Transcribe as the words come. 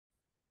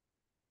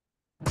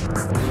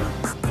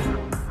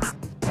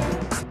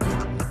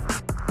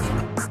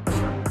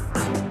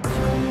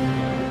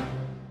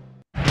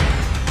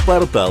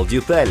Портал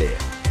детали.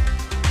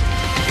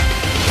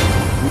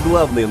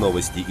 Главные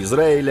новости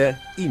Израиля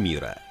и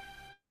мира.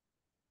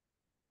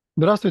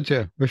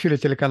 Здравствуйте! В эфире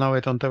телеканала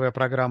Итон ТВ,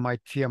 программа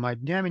 «Тема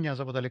дня». Меня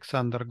зовут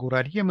Александр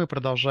Гур-Арье. Мы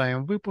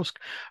продолжаем выпуск.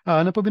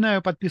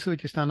 Напоминаю,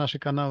 подписывайтесь на наши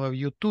каналы в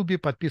Ютубе,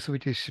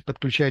 подписывайтесь,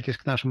 подключайтесь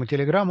к нашему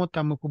Телеграму.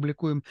 Там мы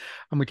публикуем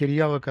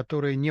материалы,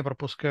 которые не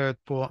пропускают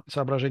по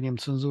соображениям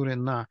цензуры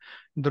на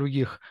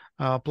других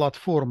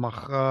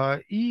платформах.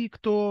 И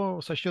кто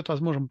сочтет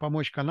возможным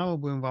помочь каналу,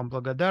 будем вам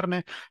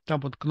благодарны.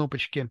 Там вот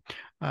кнопочки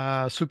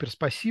 «Супер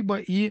спасибо»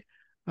 и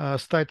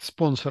 «Стать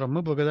спонсором».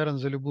 Мы благодарны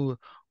за любую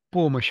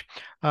помощь.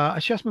 А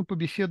сейчас мы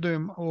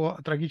побеседуем о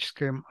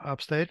трагическом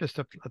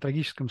обстоятельстве, о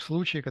трагическом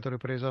случае, который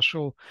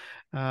произошел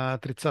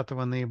 30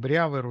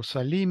 ноября в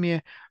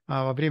Иерусалиме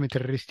во время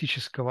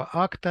террористического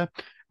акта.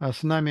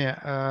 С нами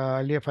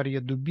Лев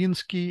Арье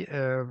Дубинский,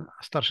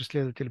 старший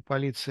следователь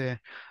полиции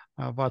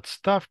в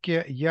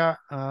отставке. Я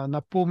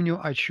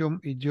напомню, о чем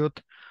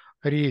идет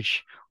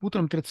речь.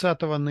 Утром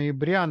 30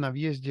 ноября на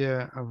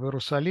въезде в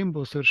Иерусалим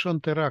был совершен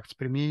теракт с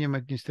применением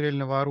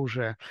огнестрельного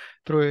оружия.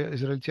 Трое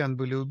израильтян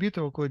были убиты,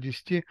 около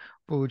 10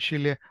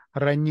 получили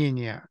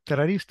ранения.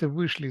 Террористы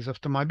вышли из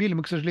автомобиля.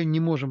 Мы, к сожалению,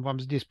 не можем вам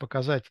здесь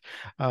показать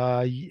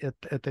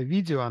это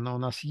видео. Оно у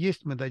нас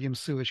есть. Мы дадим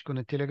ссылочку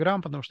на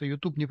Telegram, потому что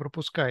YouTube не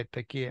пропускает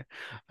такие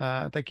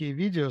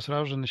видео,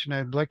 сразу же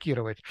начинает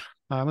блокировать.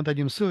 Мы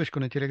дадим ссылочку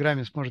на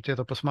Телеграме, сможете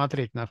это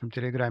посмотреть в нашем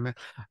Телеграме.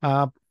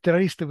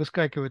 Террористы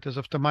выскакивают из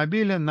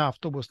автомобиля на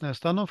автобусной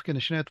остановке,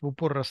 начинают в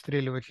упор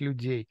расстреливать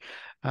людей.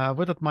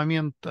 В этот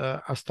момент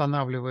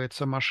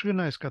останавливается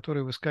машина, из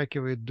которой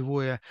выскакивает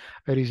двое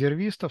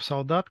резервистов,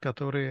 солдат,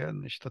 которые,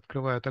 значит,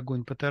 открывают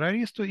огонь по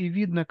террористу. И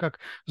видно, как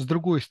с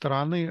другой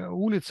стороны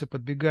улицы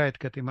подбегает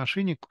к этой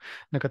машине,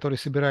 на которой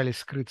собирались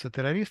скрыться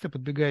террористы,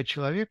 подбегает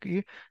человек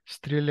и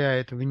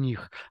стреляет в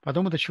них.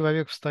 Потом этот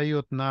человек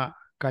встает на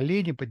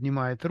колени,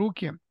 поднимает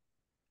руки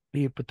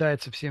и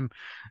пытается всем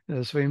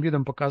своим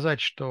видом показать,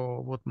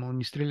 что вот, мол,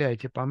 не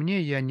стреляйте по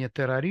мне, я не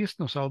террорист,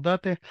 но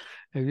солдаты,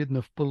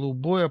 видно, в пылу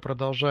боя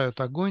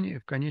продолжают огонь и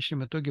в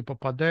конечном итоге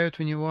попадают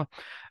в него.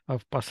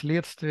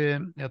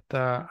 Впоследствии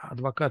это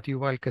адвокат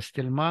Юваля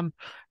Кестельман,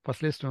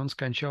 впоследствии он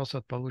скончался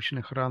от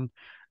полученных ран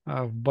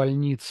в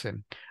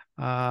больнице.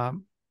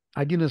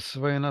 Один из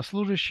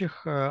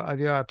военнослужащих,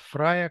 Авиада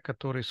Фрайя,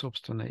 который,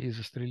 собственно, и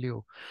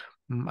застрелил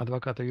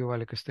адвоката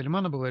Юваля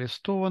Кестельмана, был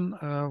арестован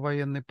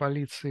военной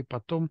полицией,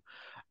 потом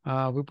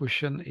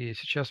выпущен, и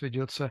сейчас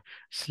ведется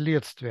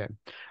следствие.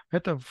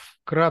 Это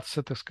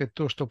вкратце, так сказать,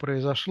 то, что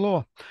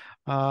произошло,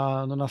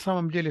 но на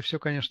самом деле все,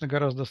 конечно,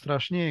 гораздо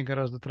страшнее,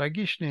 гораздо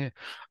трагичнее.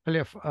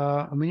 Лев,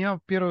 у меня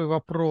первый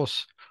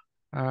вопрос.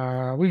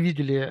 Вы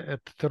видели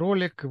этот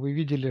ролик, вы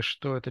видели,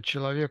 что этот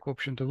человек, в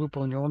общем-то,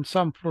 выполнил. Он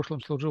сам в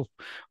прошлом служил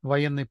в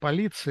военной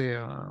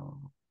полиции,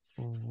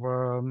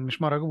 в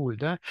Мишмар-Агвуль,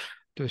 да?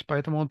 То есть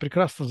поэтому он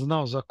прекрасно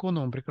знал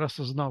законы, он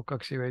прекрасно знал,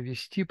 как себя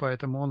вести,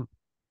 поэтому он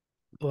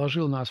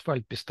положил на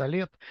асфальт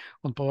пистолет,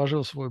 он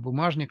положил свой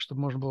бумажник,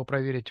 чтобы можно было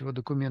проверить его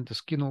документы,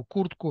 скинул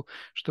куртку,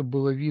 чтобы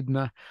было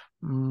видно,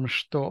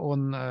 что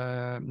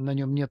на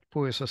нем нет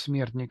пояса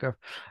смертников,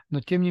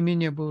 но тем не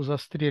менее был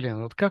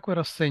застрелен. Вот как вы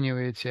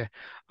расцениваете,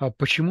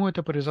 почему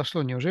это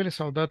произошло? Неужели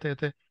солдаты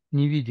это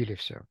не видели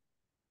все?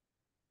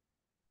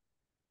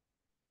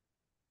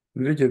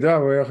 Смотрите, да,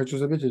 я хочу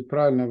заметить,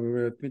 правильно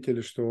вы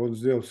отметили, что он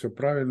сделал все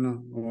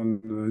правильно. Он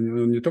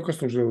не только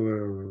служил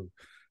в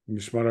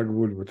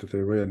Мишмар-Агвуль, вот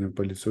этой военной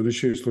полиции, он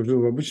еще и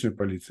служил в обычной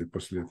полиции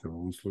после этого.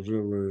 Он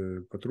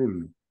служил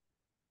патрульным.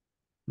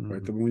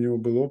 Поэтому у него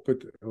был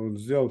опыт, он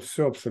сделал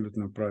все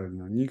абсолютно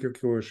правильно.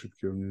 Никакой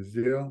ошибки он не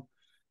сделал.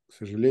 К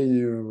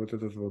сожалению, вот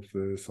этот вот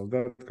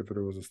солдат, который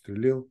его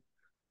застрелил,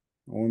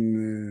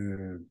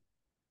 он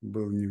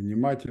был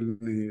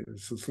невнимательный.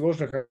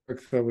 Сложно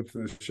как-то вот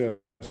сейчас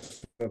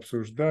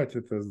обсуждать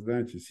это,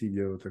 знаете,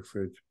 сидя, вот, так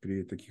сказать,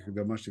 при таких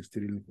домашних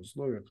стерильных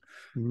условиях.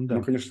 Да.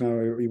 Но, конечно,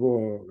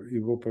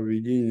 его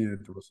поведение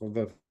этого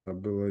солдата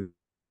было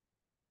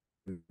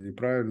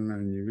неправильное,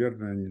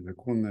 неверное,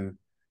 незаконное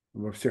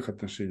во всех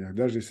отношениях.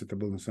 Даже если это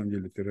был на самом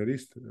деле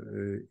террорист,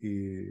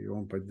 и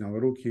он поднял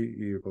руки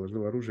и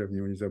положил оружие, в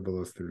него нельзя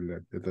было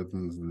стрелять. Это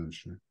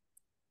однозначно.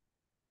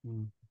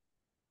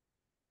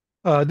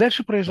 Дальше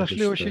Как вы произошли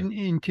считаете? очень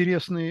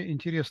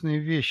интересные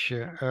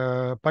вещи.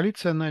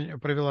 Полиция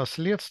провела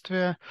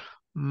следствие.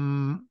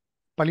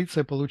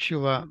 Полиция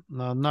получила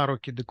на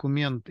руки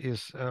документ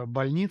из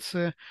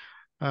больницы,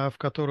 в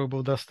которую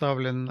был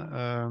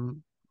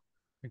доставлен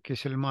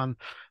Кестельман.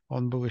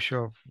 Он был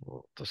еще,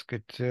 так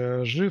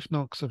сказать, жив,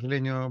 но, к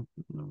сожалению,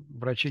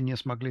 врачи не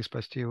смогли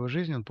спасти его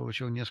жизнь. Он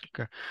получил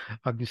несколько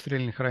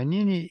огнестрельных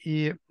ранений.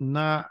 И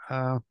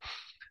на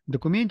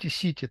документе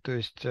Сити, то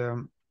есть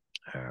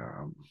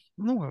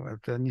ну,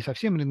 это не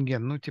совсем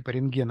рентген, ну, типа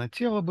рентгена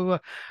тела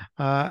было.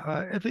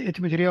 Эти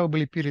материалы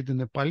были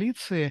переданы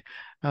полиции,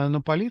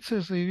 но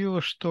полиция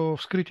заявила, что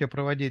вскрытие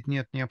проводить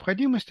нет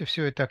необходимости,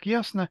 все и так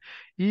ясно,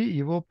 и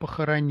его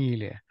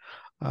похоронили.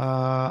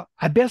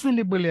 Обязаны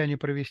ли были они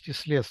провести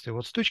следствие?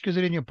 Вот с точки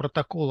зрения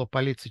протокола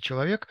полиции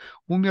человек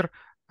умер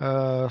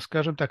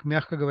скажем так,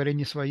 мягко говоря,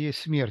 не своей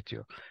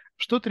смертью.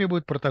 Что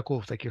требует протокол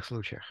в таких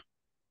случаях?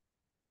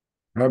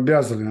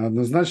 Обязаны,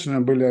 однозначно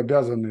были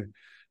обязаны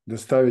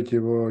доставить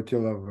его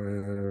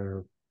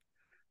тело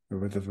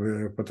в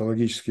этот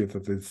патологический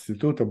этот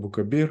институт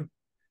Абу-Кабир,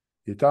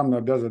 и там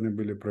обязаны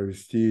были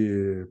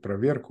провести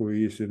проверку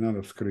и, если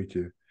надо,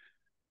 вскрытие.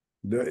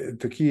 Да,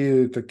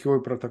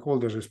 такой протокол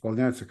даже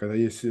исполняется, когда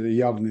есть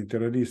явные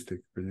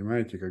террористы,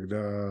 понимаете,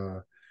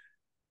 когда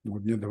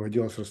вот мне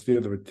доводилось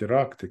расследовать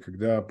теракты,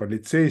 когда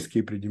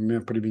полицейские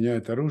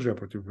применяют оружие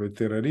против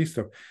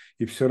террористов,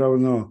 и все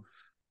равно,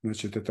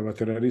 значит, этого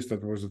террориста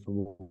отвозят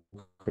в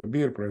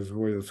Кабир,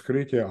 производят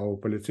вскрытие, а у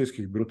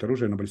полицейских берут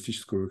оружие на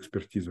баллистическую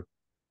экспертизу.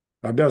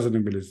 Обязаны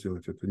были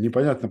сделать это.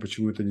 Непонятно,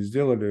 почему это не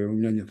сделали, у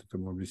меня нет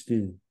этому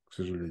объяснений, к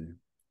сожалению.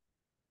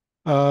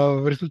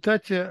 В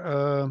результате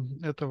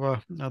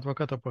этого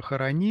адвоката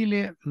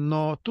похоронили,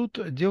 но тут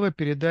дело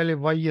передали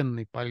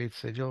военной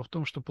полиции. Дело в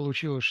том, что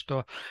получилось,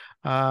 что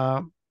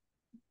а,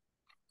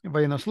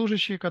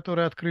 военнослужащие,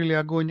 которые открыли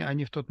огонь,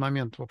 они в тот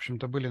момент, в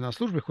общем-то, были на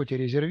службе, хоть и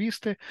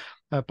резервисты,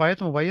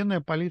 поэтому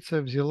военная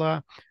полиция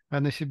взяла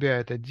на себя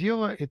это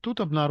дело, и тут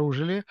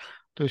обнаружили,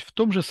 то есть в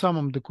том же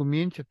самом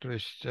документе, то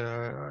есть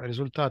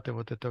результаты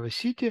вот этого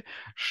сити,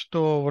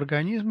 что в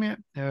организме,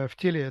 в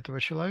теле этого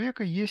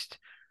человека есть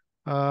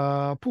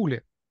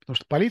пули. Потому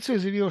что полиция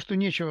заявила, что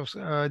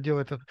нечего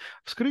делать это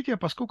вскрытие,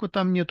 поскольку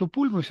там нету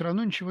пуль, мы все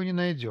равно ничего не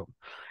найдем.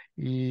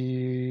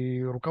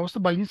 И руководство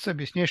больницы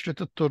объясняет, что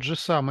это тот же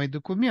самый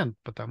документ,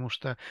 потому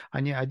что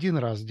они один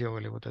раз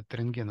делали вот этот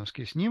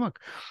рентгеновский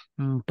снимок.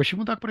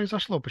 Почему так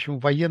произошло? Почему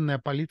военная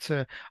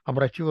полиция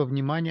обратила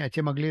внимание, а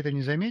те могли это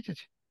не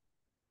заметить?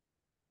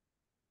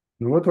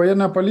 Ну вот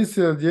военная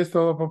полиция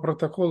действовала по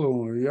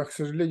протоколу. Я, к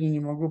сожалению, не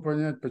могу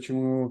понять,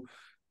 почему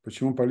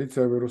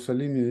полиция в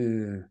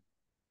Иерусалиме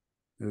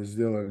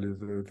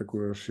сделали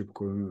такую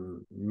ошибку.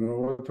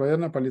 Но вот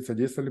военная полиция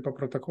действовали по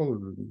протоколу.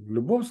 В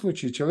любом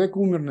случае, человек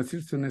умер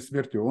насильственной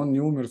смертью, он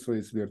не умер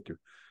своей смертью.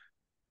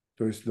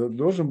 То есть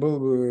должен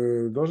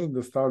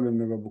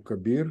доставлен в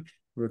Абу-Кабир,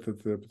 в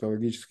этот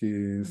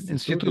патологический институт,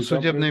 Институт и там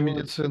судебной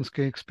производят,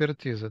 медицинской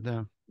экспертизы,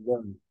 да.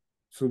 да,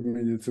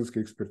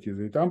 судмедицинской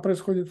экспертизы. И там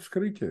происходит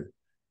вскрытие.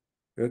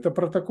 Это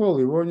протокол,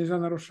 его нельзя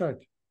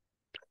нарушать.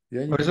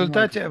 Я не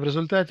понимаю, В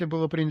результате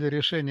было принято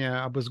решение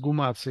об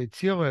эксгумации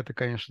тела. Это,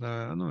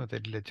 конечно, ну,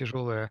 это для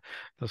тяжелое,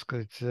 так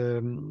сказать,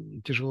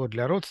 тяжело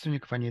для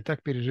родственников. Они и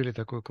так пережили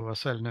такую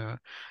колоссальную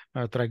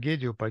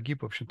трагедию.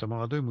 Погиб, в общем-то,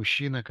 молодой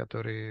мужчина,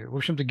 который, в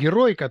общем-то,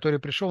 герой, который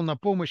пришел на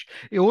помощь.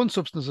 И он,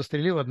 собственно,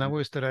 застрелил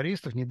одного из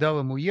террористов, не дал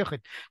ему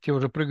уехать. Те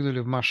уже прыгнули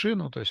в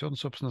машину. То есть он,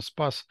 собственно,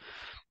 спас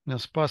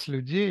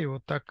людей, и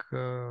вот так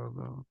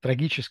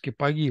трагически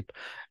погиб.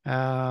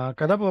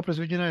 Когда была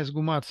произведена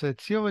эксгумация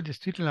тела,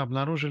 действительно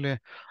обнаружили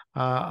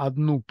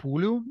одну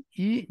пулю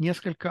и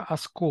несколько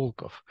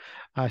осколков.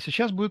 А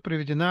сейчас будет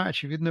проведена,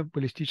 очевидно,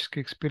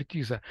 баллистическая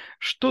экспертиза.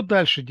 Что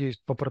дальше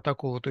действует по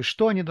протоколу? То есть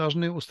что они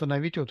должны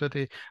установить вот в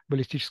этой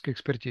баллистической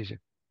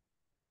экспертизе?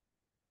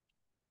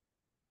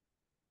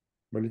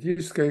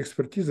 политическая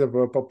экспертиза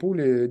по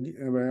пуле,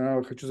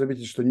 я хочу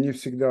заметить, что не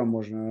всегда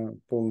можно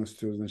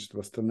полностью, значит,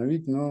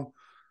 восстановить, но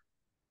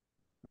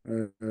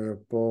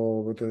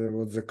по вот этой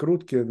вот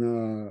закрутке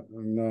на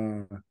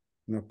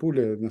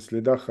пуле, на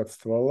следах от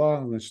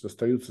ствола, значит,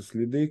 остаются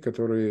следы,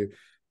 которые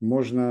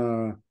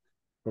можно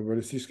по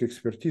баллистической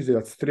экспертизе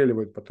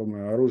отстреливать потом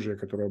оружие,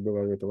 которое было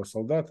у этого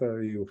солдата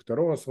и у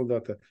второго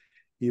солдата,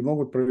 и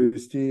могут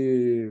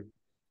провести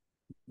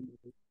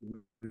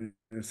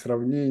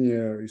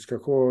сравнение, из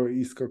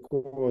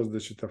какого,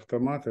 значит,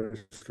 автомата,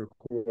 из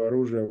какого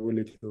оружия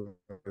вылетела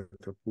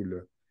эта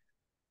пуля.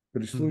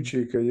 При Мгм.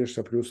 случае,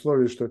 конечно, при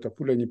условии, что эта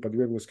пуля не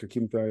подверглась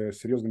каким-то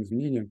серьезным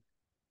изменениям.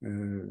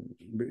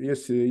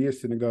 Есть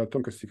иногда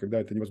тонкости, когда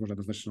это невозможно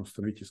однозначно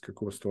установить, из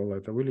какого ствола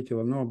это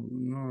вылетело,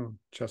 но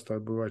часто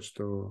бывает,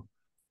 что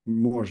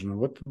можно.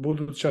 Вот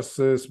будут сейчас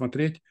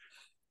смотреть,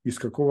 из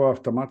какого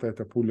автомата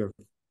эта пуля.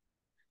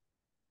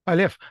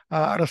 Лев,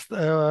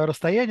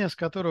 расстояние, с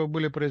которого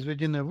были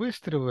произведены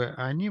выстрелы,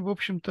 они, в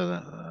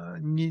общем-то,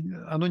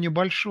 оно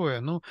небольшое.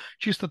 Ну,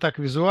 чисто так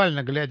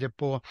визуально, глядя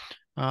по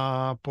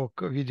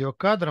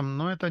видеокадрам,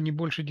 но это не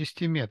больше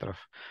 10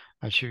 метров,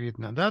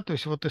 очевидно, да? То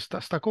есть вот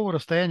с такого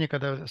расстояния,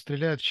 когда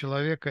стреляют в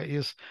человека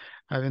из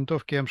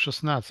винтовки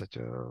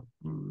М-16,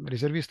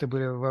 резервисты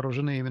были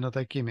вооружены именно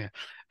такими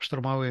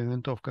штурмовыми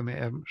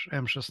винтовками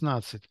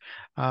М-16,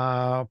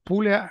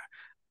 пуля.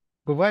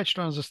 Бывает,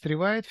 что она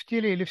застревает в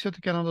теле, или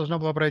все-таки она должна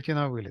была пройти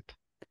на вылет?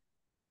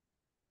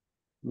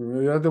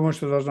 Я думаю,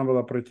 что должна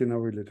была пройти на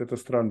вылет. Это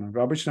странно.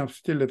 Обычно в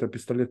стиле это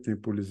пистолетные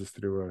пули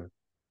застревают.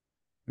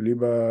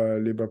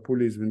 Либо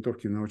пули из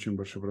винтовки на очень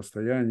большом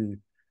расстоянии.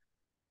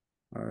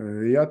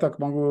 Я так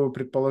могу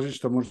предположить,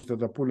 что, может,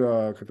 это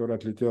пуля, которая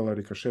отлетела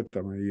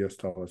рикошетом и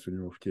осталась у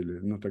него в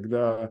теле. Но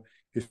тогда,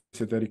 если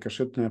это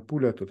рикошетная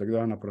пуля, то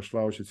тогда она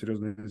прошла очень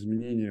серьезные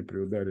изменения при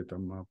ударе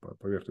там, на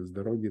поверхность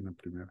дороги,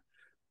 например,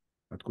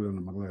 откуда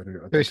она могла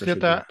То есть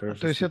отрикошетировать то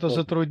есть поверхностный это столб.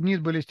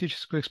 затруднит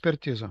баллистическую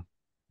экспертизу?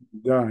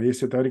 Да,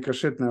 если это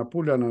рикошетная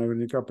пуля, она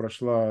наверняка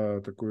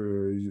прошла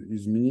такое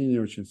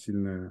изменение очень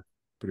сильное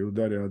при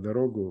ударе о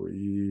дорогу,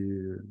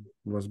 и,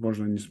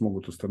 возможно, не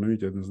смогут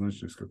установить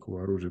однозначно, из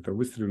какого оружия это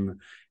выстрелено.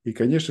 И,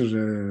 конечно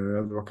же,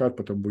 адвокат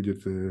потом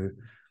будет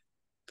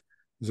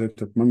за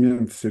этот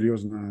момент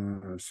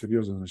серьезно,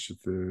 значит,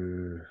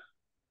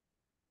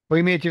 Вы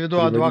имеете в виду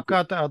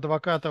приводить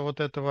адвоката вот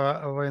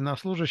этого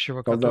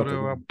военнослужащего, солдата. Да,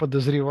 которого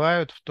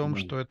подозревают в том, да,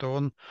 что это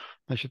он,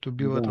 значит,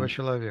 убил да, этого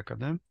человека,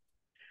 да?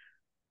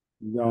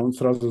 да, он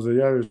сразу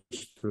заявит,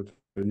 что это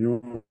не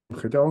он,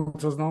 хотя он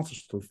сознался,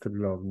 что он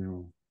стрелял в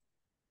него.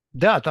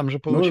 Да, там же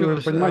Ну, вы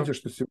получилось, понимаете,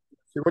 что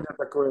сегодня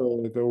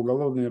такое это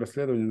уголовное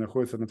расследование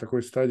находится на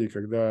такой стадии,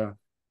 когда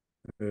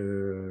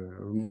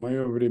в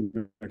мое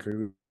время,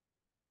 когда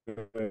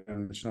я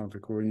начинал,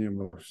 такого не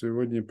было.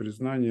 Сегодня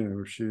признание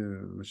вообще,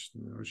 значит,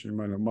 очень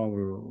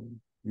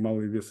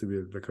малый вес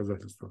имеет в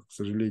доказательствах. К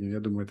сожалению, я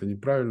думаю, это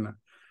неправильно. там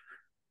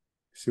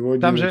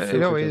Сегодня же, все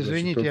Лева, хотят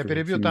извините, я защитовка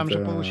перебью, там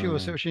же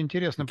получилось очень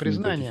интересное какими-то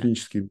признание.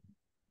 техническими.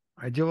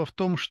 А дело в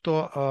том,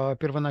 что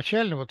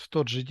первоначально, вот в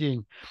тот же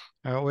день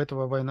у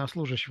этого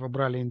военнослужащего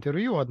брали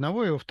интервью, у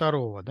одного и у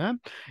второго, да,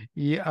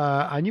 и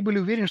они были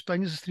уверены, что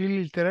они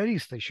застрелили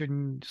террориста. Еще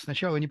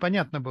сначала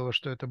непонятно было,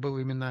 что это был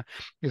именно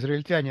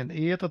израильтянин.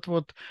 И этот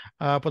вот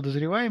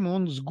подозреваемый,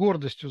 он с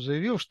гордостью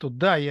заявил, что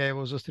да, я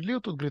его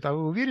застрелил. Тут говорит, а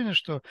вы уверены,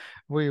 что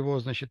вы его,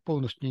 значит,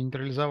 полностью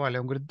нейтрализовали?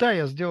 Он говорит, да,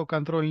 я сделал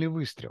контрольный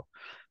выстрел.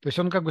 То есть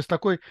он как бы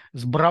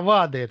с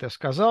бравадой это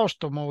сказал,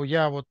 что, мол,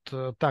 я вот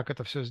так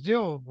это все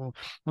сделал, мол,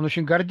 он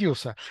очень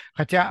гордился.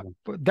 Хотя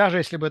даже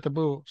если бы это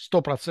был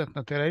стопроцентно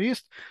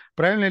террорист,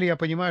 правильно ли я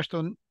понимаю, что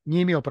он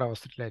не имел права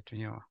стрелять в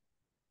него?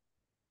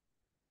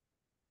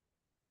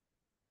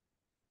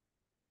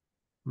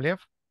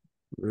 Лев?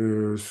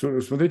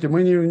 Смотрите,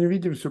 мы не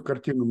видим всю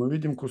картину, мы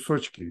видим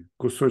кусочки.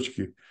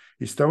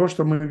 Из того,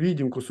 что мы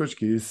видим,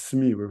 кусочки из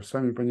СМИ, вы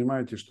сами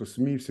понимаете, что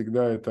СМИ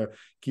всегда это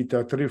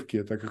какие-то отрывки,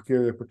 это какие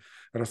Да нет,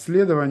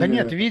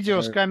 расследования,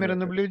 видео с камеры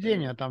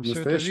наблюдения, там все это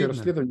настоящее видно.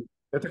 расследование.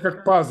 Это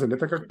как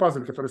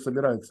пазл, который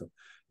собирается.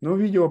 Но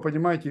видео,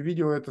 понимаете,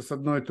 видео это с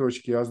одной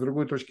точки, а с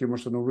другой точки,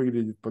 может, оно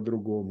выглядит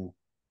по-другому.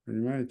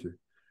 Понимаете?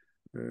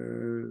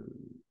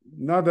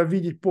 Надо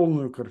видеть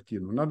полную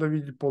картину. Надо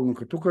видеть полную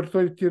картину. Ту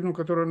картину,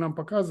 которую нам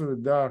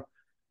показывают, да,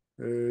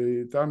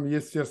 там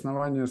есть все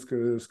основания,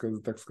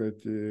 так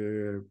сказать,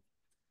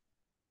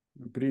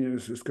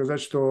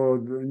 сказать, что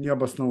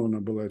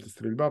необоснованно была эта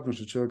стрельба, потому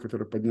что человек,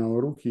 который поднял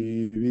руки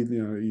и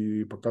видно,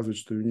 и показывает,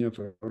 что нет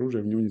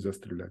оружия, в него нельзя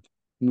стрелять.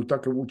 Ну,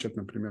 так и учат,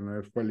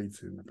 например, в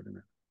полиции,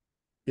 например.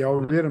 Я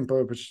уверен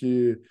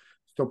почти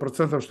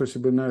 100%, что если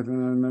бы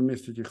на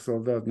месте этих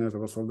солдат, на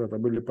этого солдата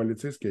были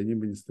полицейские, они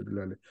бы не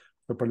стреляли.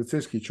 Но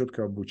полицейские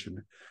четко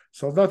обучены.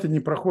 Солдаты не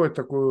проходят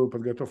такую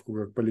подготовку,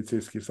 как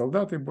полицейские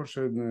солдаты.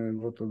 Больше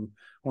вот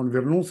он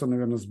вернулся,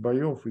 наверное, с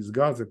боев, из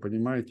Газы,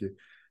 понимаете.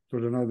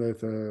 Тоже надо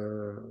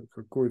это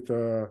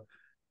какое-то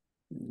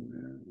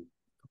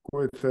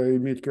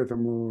иметь к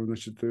этому,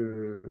 значит,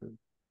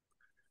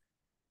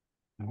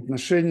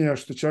 отношение,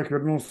 что человек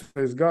вернулся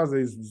из Газа,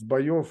 из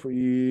боев,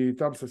 и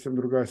там совсем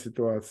другая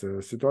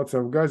ситуация.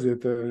 Ситуация в Газе –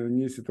 это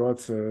не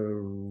ситуация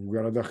в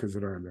городах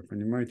Израиля,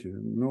 понимаете?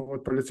 Ну,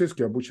 вот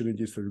полицейские обучены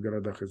действовать в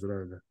городах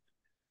Израиля,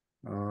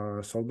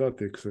 а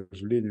солдаты, к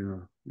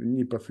сожалению,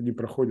 не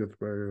проходят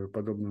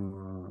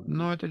подобного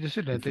Ну, это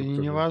действительно, это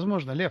инструктажа.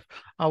 невозможно, Лев.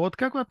 А вот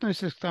как вы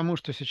относитесь к тому,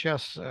 что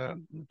сейчас,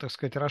 так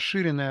сказать,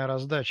 расширенная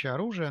раздача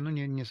оружия, ну,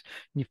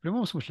 не в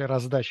прямом смысле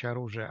раздача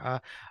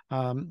оружия,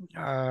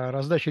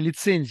 раздача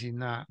лицензий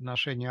на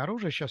ношение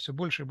оружия, сейчас все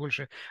больше и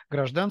больше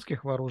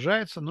гражданских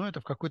вооружается, но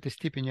это в какой-то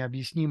степени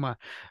объяснимо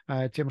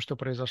тем, что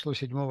произошло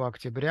 7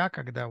 октября,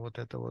 когда вот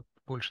это вот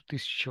больше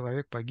 1000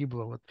 человек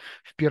погибло вот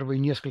в первые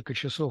несколько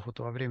часов вот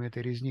во время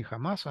этой резни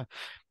Хамаса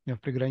в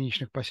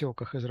приграничных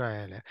поселках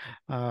Израиля.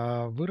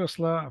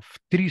 Выросло в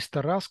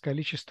 300 раз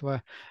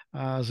количество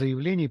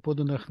заявлений,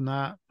 поданных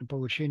на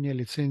получение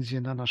лицензии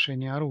на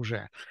ношение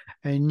оружия.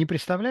 Не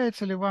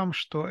представляется ли вам,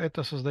 что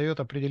это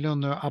создает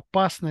определенную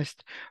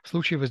опасность в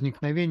случае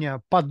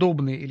возникновения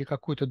подобной или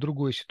какой-то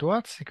другой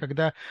ситуации,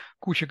 когда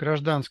куча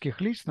гражданских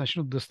лиц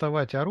начнут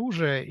доставать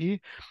оружие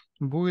и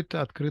будет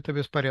открыта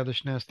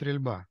беспорядочная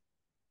стрельба?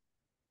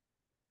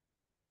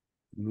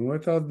 Ну,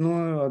 это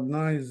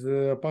одна из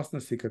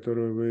опасностей,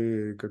 которую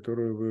вы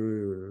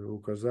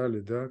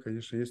указали. Да,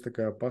 конечно, есть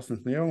такая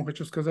опасность. Но я вам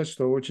хочу сказать,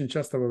 что очень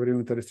часто во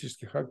время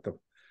террористических актов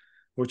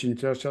очень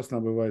часто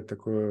бывает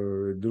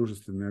такой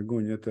дружественный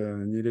огонь.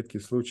 Это не редкий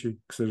случай,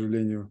 к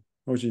сожалению.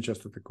 Очень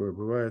часто такое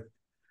бывает.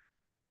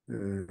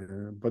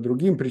 По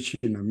другим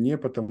причинам, не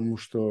потому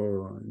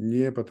что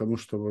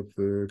вот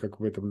как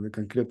в этом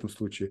конкретном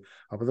случае,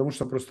 а потому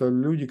что просто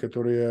люди,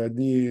 которые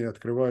одни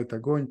открывают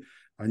огонь,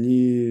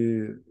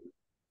 они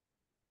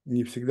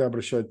не всегда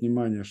обращают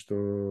внимание,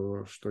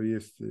 что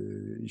есть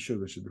еще,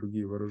 значит,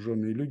 другие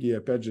вооруженные люди. И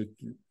опять же,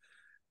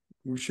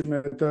 в общем,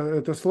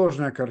 это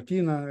сложная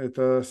картина,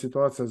 эта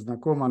ситуация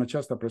знакома, она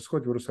часто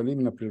происходит в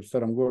Иерусалиме, например, в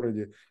старом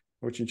городе.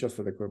 Очень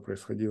часто такое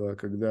происходило,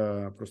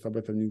 когда просто об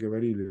этом не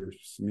говорили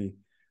в СМИ,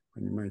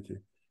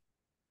 понимаете.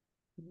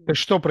 То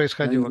есть что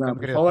Я не происходило знаю, в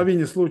конкретно?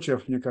 половине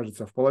случаев, мне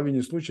кажется, в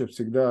половине случаев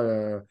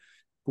всегда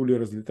пули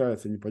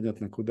разлетаются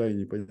непонятно куда и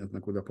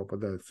непонятно куда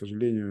попадают. К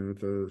сожалению,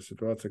 это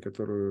ситуация,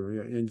 которую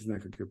я не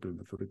знаю, как ее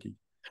предотвратить.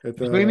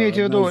 То есть вы Это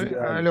имеете в одна виду, из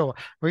реалий. Лёва,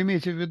 вы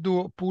имеете в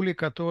виду пули,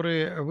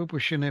 которые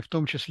выпущены в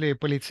том числе и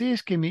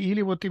полицейскими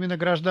или вот именно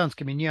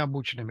гражданскими,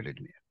 необученными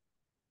людьми?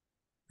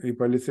 И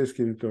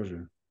полицейскими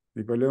тоже.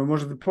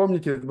 Может,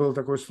 помните, это был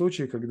такой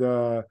случай,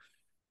 когда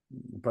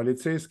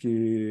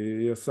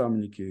полицейские и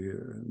осамники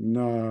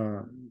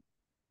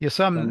И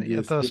сам там, где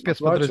это стена плача,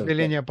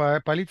 спецподразделение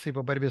по полиции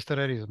по борьбе с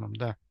терроризмом,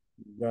 да.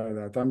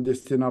 да, там, где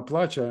стена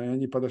плача, и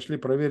они подошли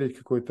проверить,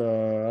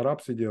 какой-то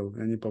араб сидел,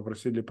 и они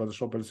попросили,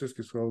 подошел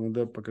полицейский, сказал, ну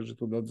да, покажи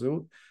туда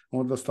отзывут.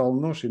 Он достал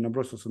нож и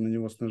набросился на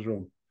него с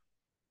ножом.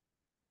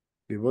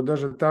 И вот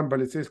даже там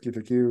полицейские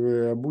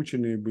такие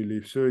обученные были, и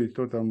все, и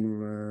кто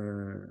там,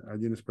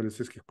 один из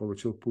полицейских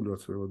получил пулю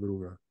от своего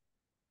друга.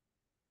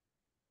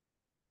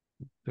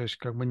 То есть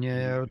как бы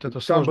не вот это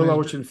Там было сложное.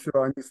 очень все,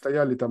 они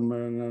стояли там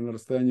на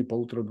расстоянии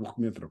 1,5–2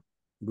 метров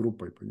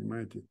группой,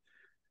 понимаете.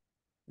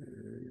 Э,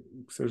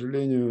 К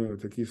сожалению,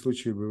 такие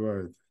случаи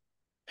бывают.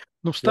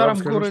 Ну, Я вам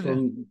скажу,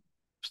 что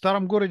в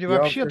старом городе я вам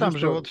вообще скажу, там же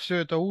что вот все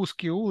это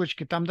узкие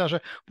улочки, там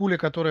даже пуля,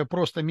 которая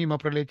просто мимо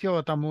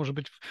пролетела, там может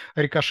быть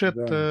рикошет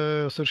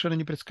да, совершенно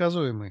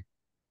непредсказуемый.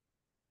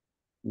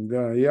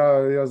 да,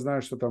 я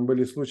знаю, что там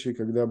были случаи,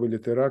 когда были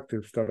теракты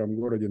в старом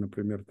городе,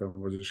 например, там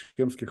возле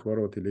Шхемских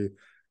ворот или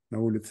на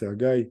улице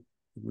Агай,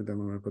 мы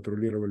там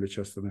патрулировали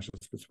часто наше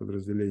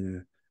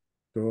спецподразделение,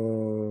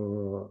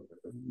 то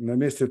на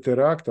месте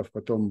терактов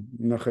потом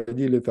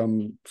находили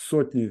там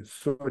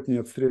сотни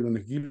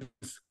отстрелянных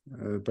гильз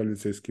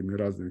полицейскими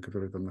разными,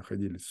 которые там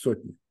находились,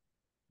 сотни.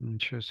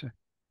 Ничего себе.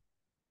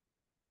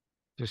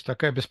 То есть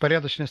такая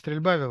беспорядочная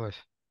стрельба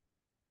велась.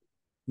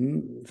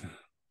 М,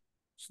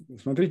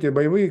 Смотрите,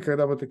 боевые,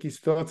 когда вот такие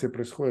ситуации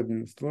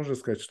происходят, сложно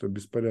сказать, что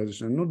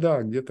беспорядочно. Ну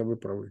да, где-то вы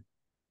правы.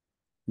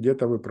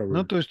 Где-то вы Ну,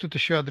 правы. то есть тут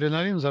еще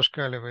адреналин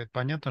зашкаливает.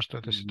 Понятно, что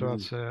это Ну,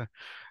 ситуация,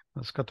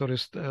 с которой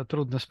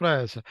трудно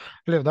справиться.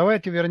 Лев,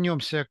 давайте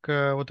вернемся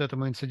к вот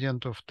этому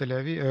инциденту в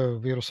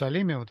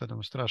Иерусалиме, вот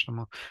этому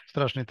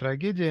страшной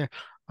трагедии.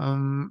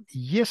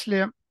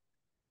 Если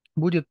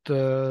будет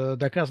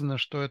доказано,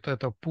 что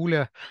это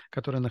пуля,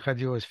 которая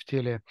находилась в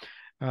теле,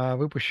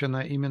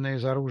 выпущена именно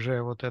из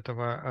оружия вот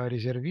этого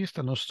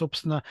резервиста. Но,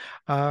 собственно,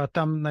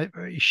 там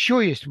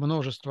еще есть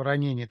множество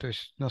ранений. То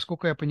есть,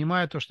 насколько я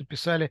понимаю, то, что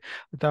писали,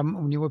 там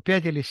у него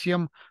 5 или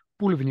 7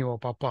 пуль в него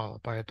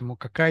попало. Поэтому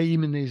какая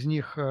именно из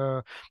них,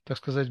 так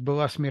сказать,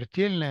 была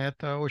смертельная,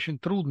 это очень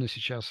трудно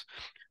сейчас,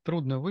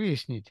 трудно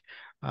выяснить.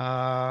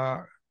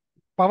 А,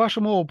 По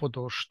вашему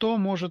опыту,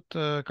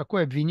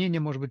 какое обвинение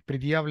может быть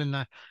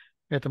предъявлено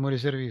этому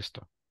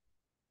резервисту?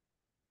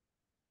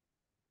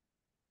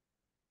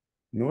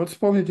 ну вот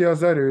вспомните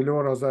Азарию,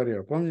 Элеора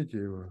Азария. Помните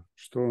его?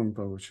 Что он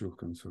получил в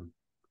конце?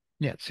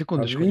 Нет,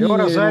 секундочку. Обвинение ему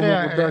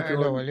могут дать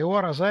его.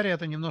 Лео Розария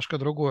это немножко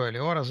другое.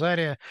 Лео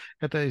Розария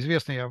это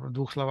известно, я в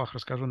двух словах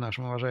расскажу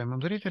нашим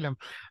уважаемым зрителям.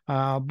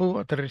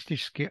 Был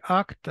террористический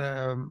акт,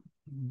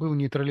 был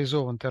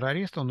нейтрализован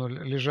террорист, он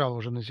лежал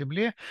уже на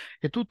земле,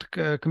 и тут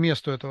к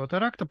месту этого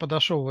теракта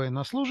подошел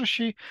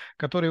военнослужащий,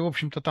 который, в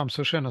общем-то, там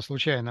совершенно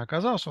случайно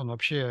оказался, он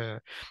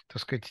вообще,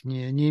 так сказать,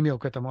 не имел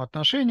к этому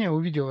отношения,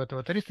 увидел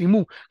этого террориста,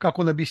 ему, как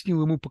он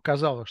объяснил, ему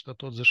показалось, что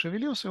тот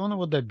зашевелился, и он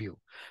его добил.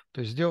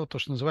 То есть сделал то,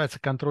 что называется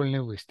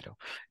контрольный выстрел.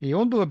 И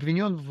он был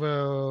обвинен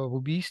в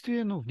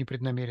убийстве, ну, в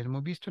непреднамеренном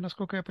убийстве,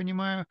 насколько я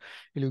понимаю,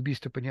 или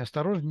убийстве по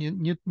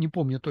неосторожности, не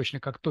помню точно,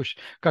 как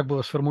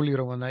было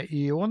сформулировано.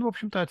 И он, в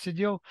общем-то,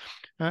 отсидел,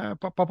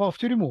 попал в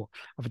тюрьму.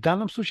 В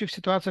данном случае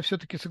ситуация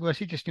все-таки,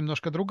 согласитесь,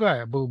 немножко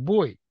другая. Был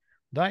бой,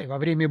 да, и во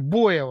время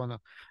боя он,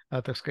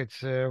 так сказать,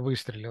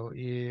 выстрелил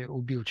и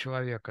убил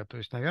человека. То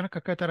есть, наверное,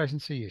 какая-то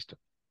разница есть.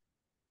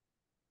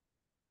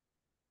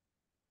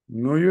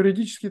 Ну,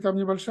 юридически там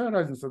небольшая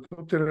разница.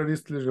 Тут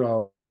террорист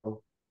лежал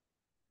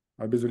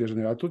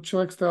обезвреженный, а тут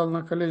человек стоял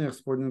на коленях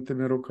с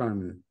поднятыми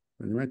руками.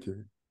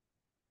 Понимаете?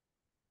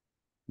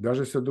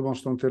 Даже если думал,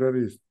 что он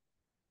террорист,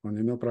 он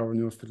не имел права в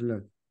него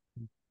стрелять.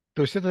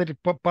 То есть это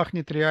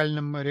пахнет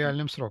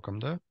реальным сроком,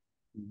 да?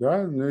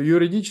 Да, но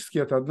юридически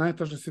это одна и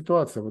та же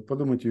ситуация. Вот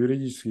подумайте,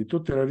 юридически. И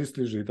тут террорист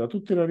лежит, а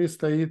тут террорист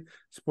стоит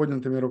с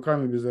поднятыми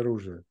руками без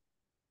оружия.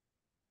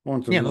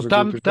 Он-то Не, ну же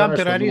утверждает, что он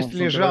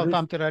думал, что он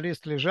там террорист.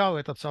 террорист лежал,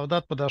 этот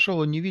солдат подошел,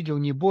 он не видел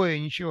ни боя,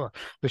 ничего.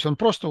 То есть он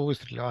просто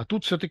выстрелил. А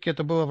тут все-таки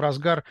это было в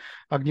разгар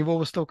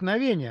огневого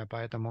столкновения,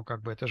 поэтому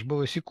как бы это же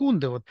было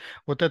секунды.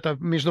 Вот это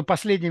между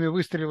последними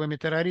выстрелами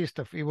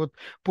террористов и вот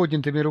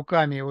поднятыми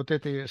руками и вот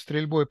этой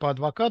стрельбой по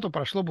адвокату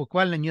прошло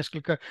буквально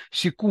несколько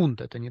секунд.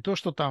 Это не то,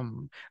 что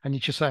там они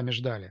часами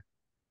ждали.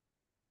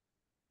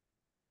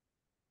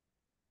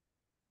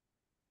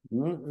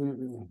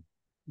 Ну,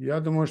 я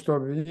думаю, что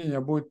обвинение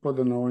будет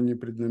подано о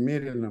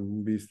непреднамеренном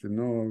убийстве,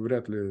 но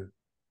вряд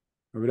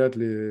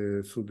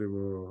ли суд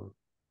его,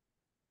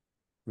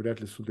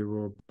 вряд ли суд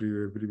его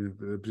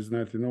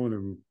признает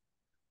виновным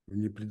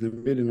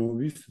непреднамеренном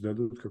убийстве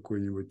дадут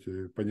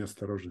какой-нибудь по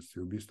неосторожности,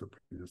 убийство по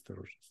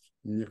неосторожности.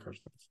 Мне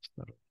кажется.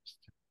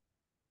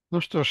 Ну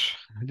что ж,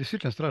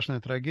 действительно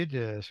страшная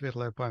трагедия,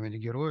 светлая память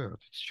героя.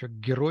 Человек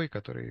герой,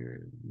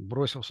 который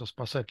бросился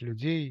спасать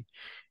людей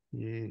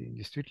и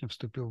действительно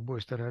вступил в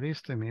бой с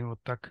террористами, и вот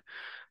так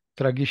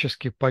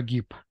трагически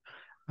погиб.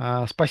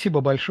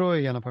 Спасибо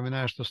большое. Я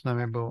напоминаю, что с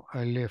нами был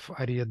Лев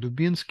Арье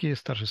Дубинский,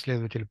 старший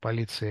следователь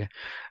полиции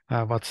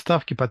в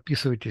отставке.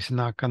 Подписывайтесь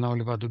на канал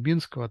Льва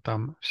Дубинского,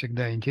 там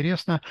всегда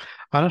интересно.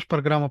 А наша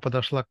программа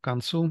подошла к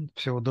концу.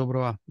 Всего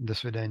доброго, до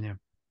свидания.